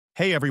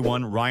Hey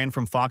everyone, Ryan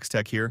from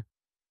Foxtecc here.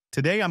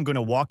 Today I'm going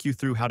to walk you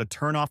through how to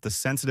turn off the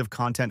sensitive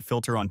content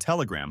filter on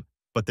Telegram,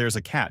 but there's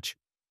a catch.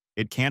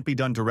 It can't be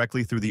done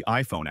directly through the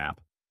iPhone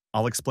app.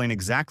 I'll explain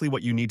exactly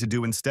what you need to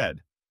do instead.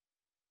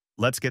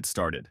 Let's get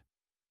started.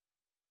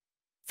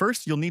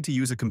 First, you'll need to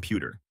use a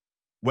computer.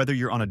 Whether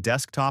you're on a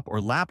desktop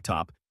or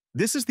laptop,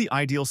 this is the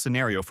ideal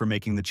scenario for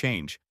making the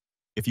change.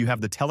 If you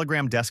have the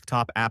Telegram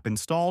desktop app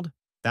installed,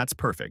 that's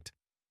perfect.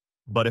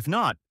 But if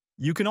not,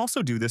 you can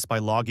also do this by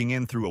logging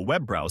in through a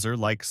web browser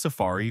like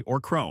Safari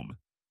or Chrome.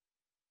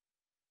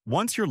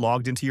 Once you're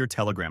logged into your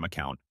Telegram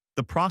account,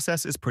 the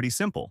process is pretty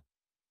simple.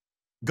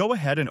 Go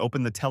ahead and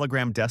open the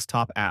Telegram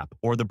desktop app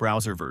or the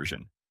browser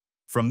version.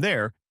 From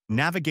there,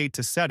 navigate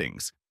to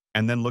Settings,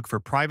 and then look for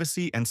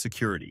Privacy and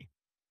Security.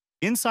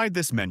 Inside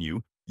this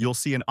menu, you'll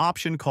see an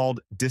option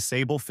called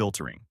Disable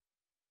Filtering.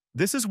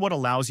 This is what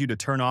allows you to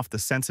turn off the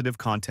sensitive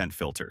content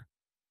filter.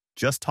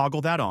 Just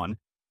toggle that on,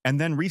 and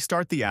then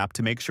restart the app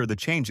to make sure the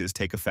changes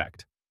take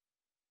effect.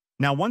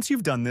 Now, once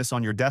you've done this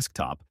on your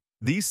desktop,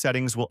 these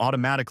settings will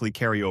automatically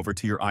carry over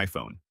to your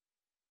iPhone.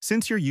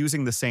 Since you're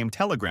using the same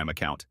Telegram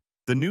account,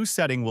 the new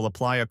setting will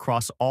apply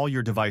across all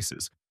your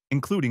devices,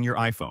 including your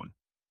iPhone.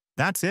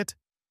 That's it.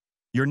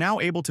 You're now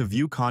able to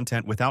view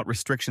content without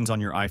restrictions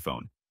on your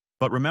iPhone.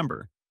 But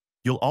remember,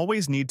 you'll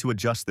always need to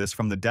adjust this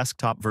from the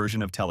desktop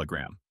version of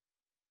Telegram.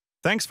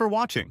 Thanks for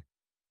watching.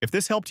 If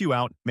this helped you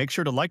out, make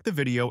sure to like the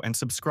video and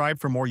subscribe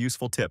for more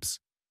useful tips.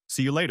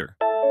 See you later.